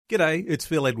G'day, it's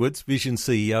Phil Edwards, Vision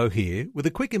CEO here, with a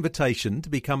quick invitation to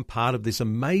become part of this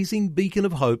amazing beacon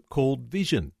of hope called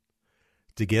Vision.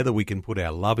 Together we can put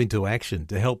our love into action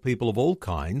to help people of all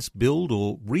kinds build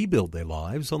or rebuild their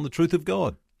lives on the truth of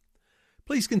God.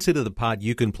 Please consider the part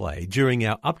you can play during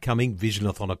our upcoming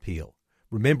Visionathon appeal,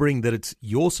 remembering that it's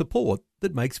your support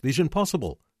that makes Vision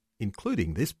possible,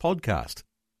 including this podcast.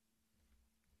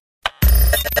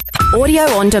 Audio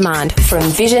on demand from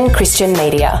Vision Christian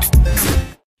Media.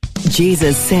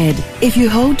 Jesus said, "If you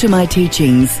hold to my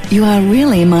teachings, you are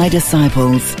really my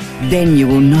disciples. Then you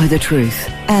will know the truth,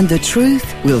 and the truth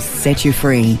will set you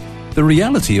free." The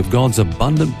reality of God's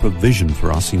abundant provision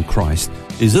for us in Christ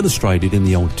is illustrated in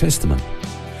the Old Testament.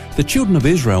 The children of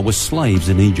Israel were slaves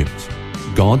in Egypt.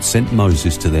 God sent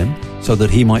Moses to them so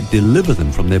that he might deliver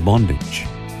them from their bondage.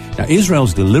 Now,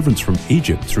 Israel's deliverance from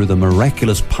Egypt through the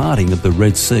miraculous parting of the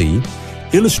Red Sea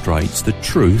illustrates the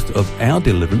truth of our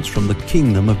deliverance from the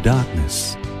kingdom of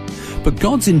darkness. But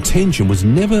God's intention was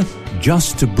never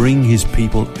just to bring his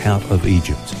people out of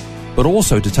Egypt, but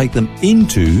also to take them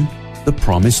into the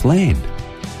promised land.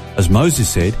 As Moses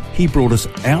said, he brought us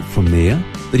out from there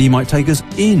that he might take us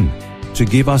in to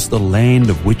give us the land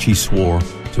of which he swore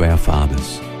to our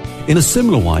fathers. In a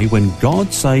similar way, when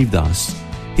God saved us,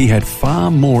 he had far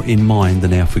more in mind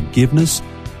than our forgiveness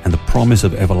and the promise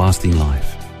of everlasting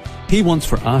life. He wants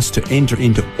for us to enter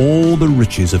into all the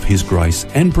riches of his grace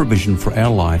and provision for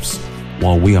our lives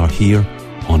while we are here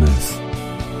on earth.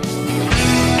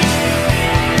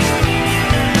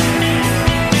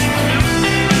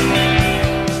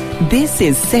 This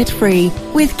is Set Free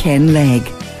with Ken Legg.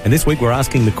 And this week we're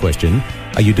asking the question,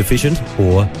 are you deficient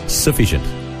or sufficient?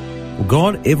 Will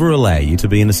God ever allow you to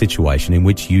be in a situation in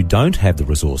which you don't have the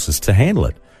resources to handle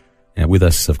it? Now, with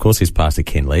us, of course, is Pastor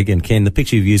Ken Legg. And Ken, the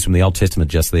picture you've used from the Old Testament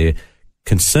just there,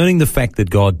 concerning the fact that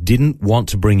God didn't want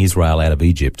to bring Israel out of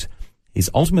Egypt,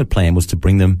 his ultimate plan was to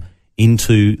bring them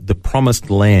into the promised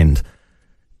land.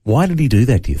 Why did he do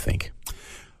that, do you think?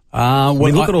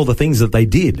 Look at all the things that they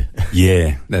did.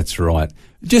 Yeah, that's right.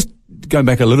 Just go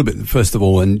back a little bit, first of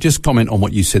all, and just comment on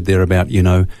what you said there about,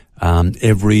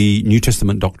 every New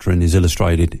Testament doctrine is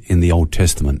illustrated in the Old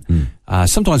Testament.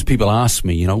 Sometimes people ask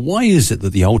me, why is it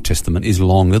that the Old Testament is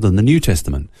longer than the New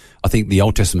Testament? I think the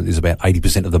Old Testament is about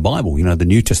 80% of the Bible. The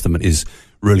New Testament is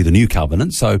really the New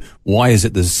Covenant. So why is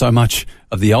it there's so much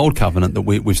of the Old Covenant that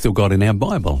we've still got in our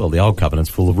Bible? Well, the Old Covenant's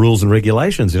full of rules and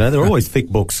regulations. They're always thick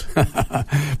books.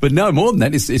 But no, more than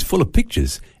that, it's full of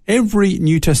pictures. Every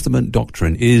New Testament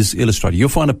doctrine is illustrated. You'll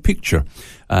find a picture,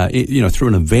 through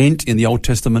an event in the Old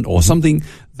Testament or something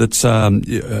that's,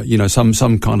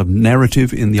 some kind of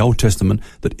narrative in the Old Testament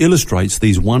that illustrates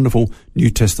these wonderful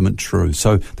New Testament truths.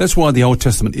 So that's why the Old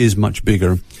Testament is much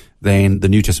bigger than the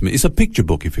New Testament. It's a picture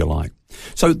book, if you like.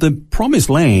 So the promised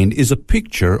land is a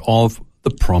picture of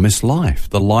the promised life,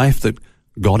 the life that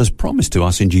God has promised to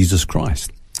us in Jesus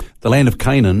Christ. The land of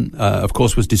Canaan, of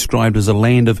course, was described as a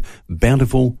land of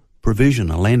bountiful provision,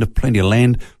 a land of plenty, a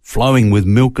land flowing with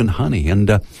milk and honey. And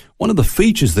one of the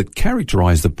features that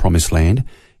characterized the promised land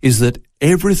is that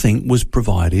everything was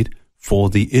provided for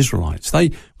the Israelites.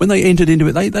 When they entered into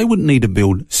it, they wouldn't need to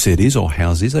build cities or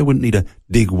houses. They wouldn't need to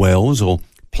dig wells or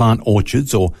plant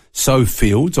orchards or sow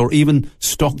fields or even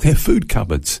stock their food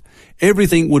cupboards.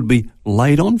 Everything would be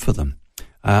laid on for them.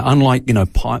 Unlike,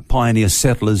 pioneer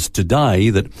settlers today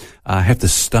that have to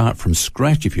start from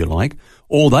scratch, if you like,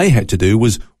 all they had to do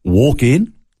was walk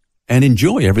in and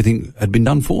enjoy everything had been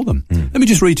done for them. Let me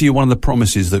just read to you one of the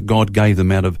promises that God gave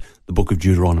them out of the book of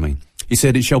Deuteronomy. He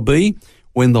said, "It shall be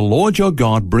when the Lord your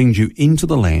God brings you into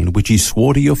the land which he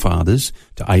swore to your fathers,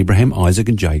 to Abraham, Isaac,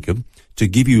 and Jacob, to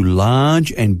give you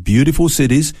large and beautiful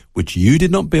cities which you did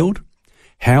not build,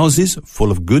 houses full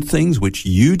of good things which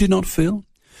you did not fill,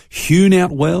 hewn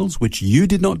out wells which you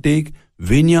did not dig,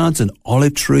 vineyards and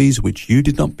olive trees which you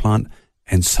did not plant,"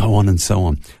 and so on and so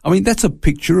on. I mean, that's a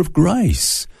picture of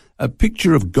grace, a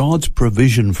picture of God's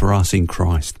provision for us in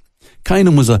Christ.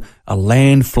 Canaan was a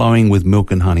land flowing with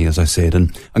milk and honey, as I said,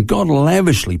 and God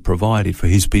lavishly provided for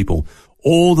his people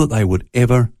all that they would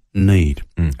ever need.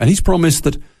 And he's promised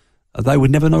that they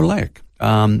would never know lack.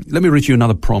 Let me read you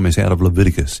another promise out of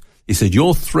Leviticus. He said,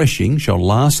 "Your threshing shall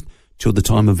last till the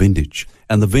time of vintage,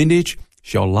 and the vintage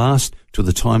shall last till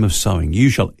the time of sowing. You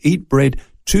shall eat bread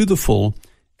to the full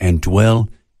and dwell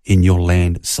in your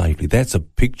land safely." That's a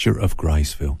picture of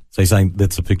grace, Phil. So you're saying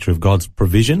that's a picture of God's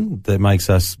provision that makes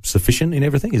us sufficient in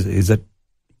everything? Is that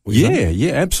what you're saying?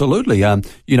 Yeah, absolutely.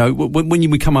 When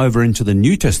we come over into the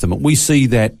New Testament, we see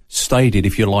that stated,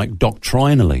 if you like,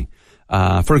 doctrinally.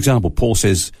 For example, Paul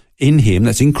says, "In him,"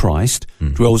 that's in Christ,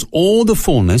 "dwells all the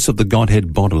fullness of the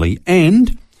Godhead bodily,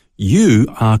 and you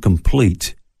are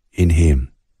complete in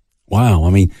him. Wow.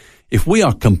 I mean, if we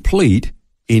are complete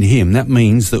in him, that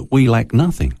means that we lack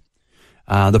nothing.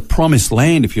 The promised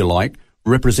land, if you like,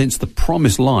 represents the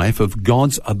promised life of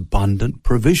God's abundant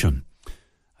provision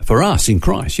for us in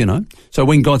Christ, you know. So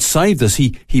when God saved us,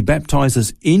 he baptized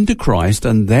us into Christ,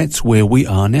 and that's where we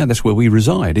are now. That's where we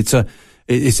reside.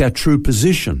 It's our true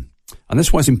position. And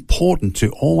that's why it's important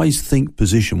to always think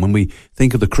position when we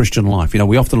think of the Christian life. You know,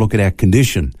 we often look at our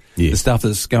condition, the stuff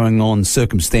that's going on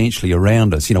circumstantially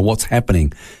around us, you know, what's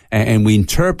happening, and we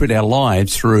interpret our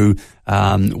lives through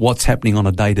what's happening on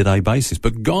a day-to-day basis.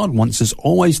 But God wants us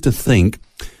always to think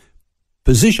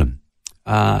position,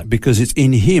 because it's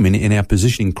in him, in our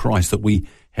position in Christ, that we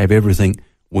have everything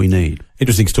we need.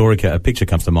 Interesting story. A picture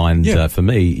comes to mind for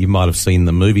me. You might have seen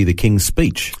the movie The King's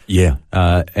Speech. Yeah.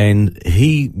 And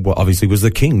he obviously was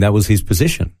the king. That was his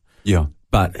position. Yeah.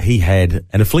 But he had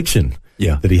an affliction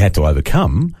that he had to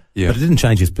overcome. Yeah. But it didn't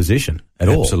change his position at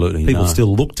all. Absolutely. People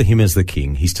still looked to him as the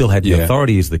king. He still had the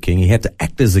authority as the king. He had to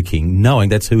act as the king, knowing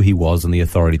that's who he was and the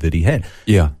authority that he had.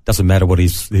 Yeah. Doesn't matter what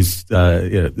his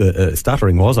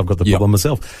stuttering was. I've got the problem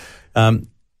myself.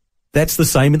 That's the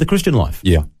same in the Christian life.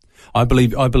 Yeah. I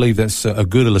believe that's a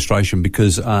good illustration,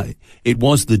 because it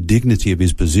was the dignity of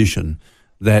his position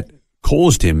that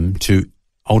caused him to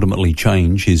ultimately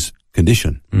change his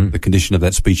condition, the condition of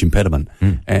that speech impediment.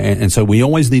 And so we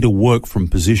always need to work from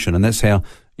position, and that's how,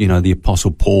 you know, the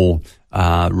Apostle Paul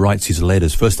writes his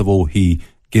letters. First of all, he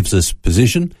gives us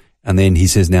position, and then he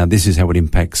says, now this is how it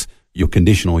impacts your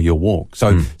condition or your walk.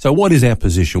 So what is our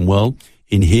position? Well,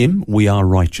 in him we are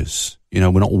righteous. You know,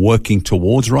 we're not working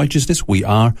towards righteousness. We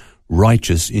are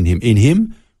righteous in him. In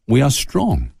him, we are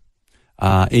strong.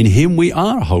 In him, we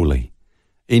are holy.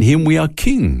 In him, we are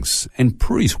kings and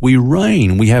priests. We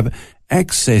reign. We have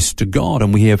access to God,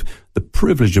 and we have the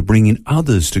privilege of bringing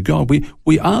others to God.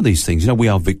 We are these things. You know, we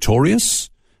are victorious.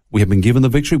 We have been given the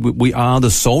victory. We are the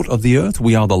salt of the earth.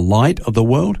 We are the light of the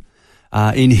world.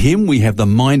 In him, we have the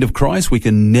mind of Christ. We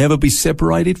can never be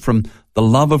separated from the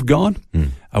love of God.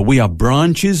 We are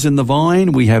branches in the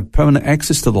vine. We have permanent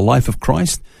access to the life of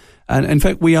Christ. And in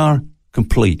fact, we are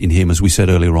complete in him, as we said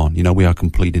earlier on. You know, we are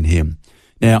complete in him.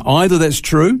 Now, either that's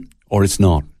true or it's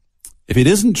not. If it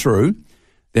isn't true,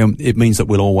 then it means that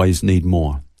we'll always need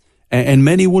more. And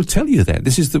many will tell you that.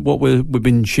 This is what we've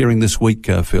been sharing this week,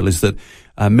 Phil, is that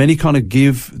many kind of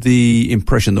give the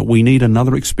impression that we need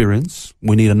another experience,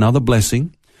 we need another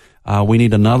blessing, we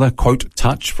need another, quote,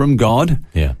 touch from God.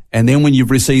 Yeah. And then when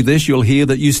you've received this, you'll hear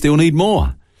that you still need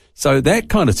more. So that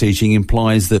kind of teaching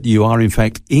implies that you are in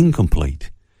fact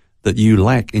incomplete, that you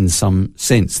lack in some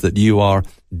sense, that you are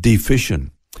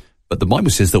deficient. But the Bible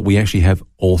says that we actually have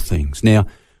all things. Now,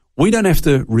 we don't have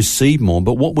to receive more,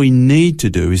 but what we need to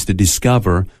do is to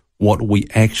discover what we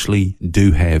actually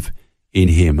do have in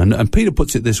him. And Peter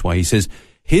puts it this way. He says,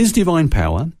 his divine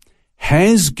power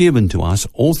has given to us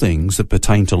all things that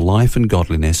pertain to life and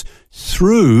godliness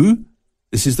through,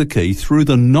 this is the key, through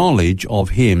the knowledge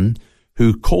of him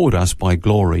who called us by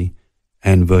glory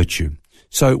and virtue.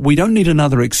 So we don't need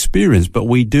another experience, but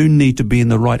we do need to be in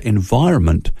the right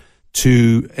environment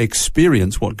to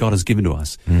experience what God has given to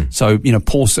us. So, you know,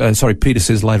 Peter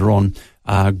says later on,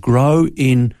 grow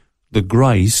in the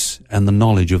grace and the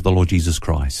knowledge of the Lord Jesus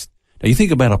Christ. Now you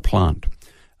think about a plant.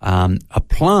 A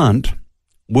plant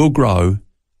will grow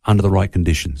under the right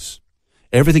conditions.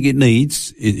 Everything it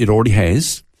needs, it already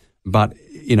has, but,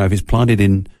 you know, if it's planted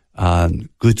in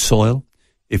good soil,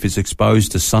 if it's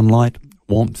exposed to sunlight,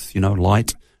 warmth, you know,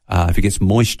 light, if it gets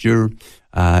moisture,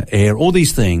 air, all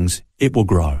these things, it will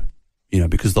grow, you know,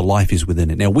 because the life is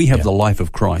within it. Now, we have the life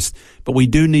of Christ, but we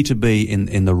do need to be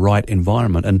in the right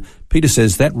environment. And Peter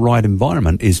says that right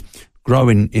environment is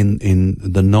growing in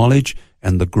the knowledge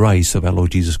and the grace of our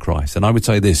Lord Jesus Christ. And I would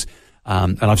say this,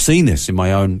 and I've seen this in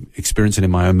my own experience and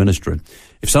in my own ministry.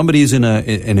 If somebody is in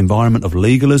an environment of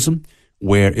legalism,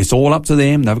 where it's all up to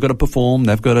them, they've got to perform,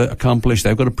 they've got to accomplish,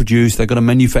 they've got to produce, they've got to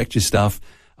manufacture stuff,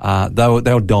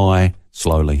 they'll die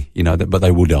slowly, you know, but they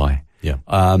will die. Yeah.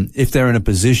 If they're in a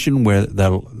position where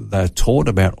they're taught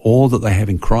about all that they have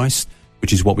in Christ,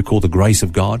 which is what we call the grace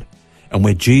of God, and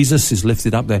where Jesus is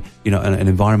lifted up there, you know, an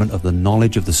environment of the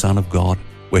knowledge of the Son of God,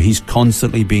 where he's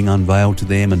constantly being unveiled to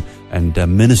them and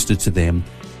ministered to them,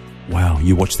 wow,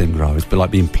 you watch them grow. It's like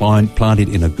being planted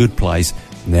in a good place,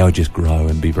 and they'll just grow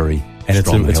and be very and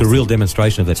it's a real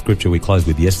demonstration of that scripture we closed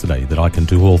with yesterday, that I can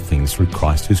do all things through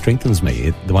Christ who strengthens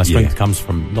me. My strength comes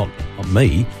from not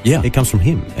me, it comes from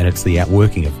him, and it's the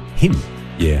outworking of him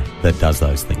that does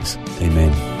those things.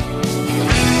 Amen.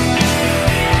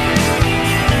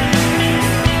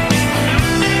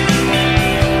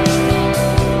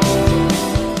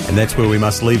 And that's where we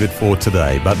must leave it for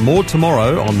today. But more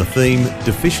tomorrow on the theme,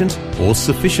 deficient or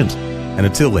sufficient. And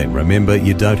until then, remember,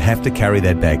 you don't have to carry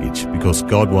that baggage because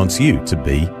God wants you to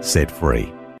be set free.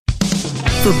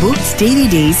 For books,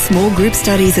 DVDs, small group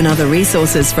studies and other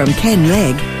resources from Ken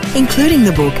Legg, including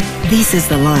the book This is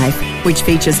the Life, which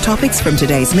features topics from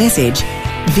today's message,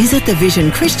 visit the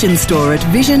Vision Christian store at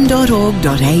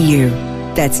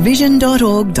vision.org.au. That's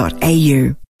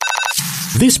vision.org.au.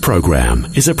 This program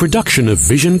is a production of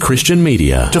Vision Christian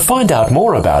Media. To find out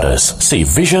more about us, see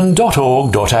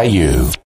vision.org.au.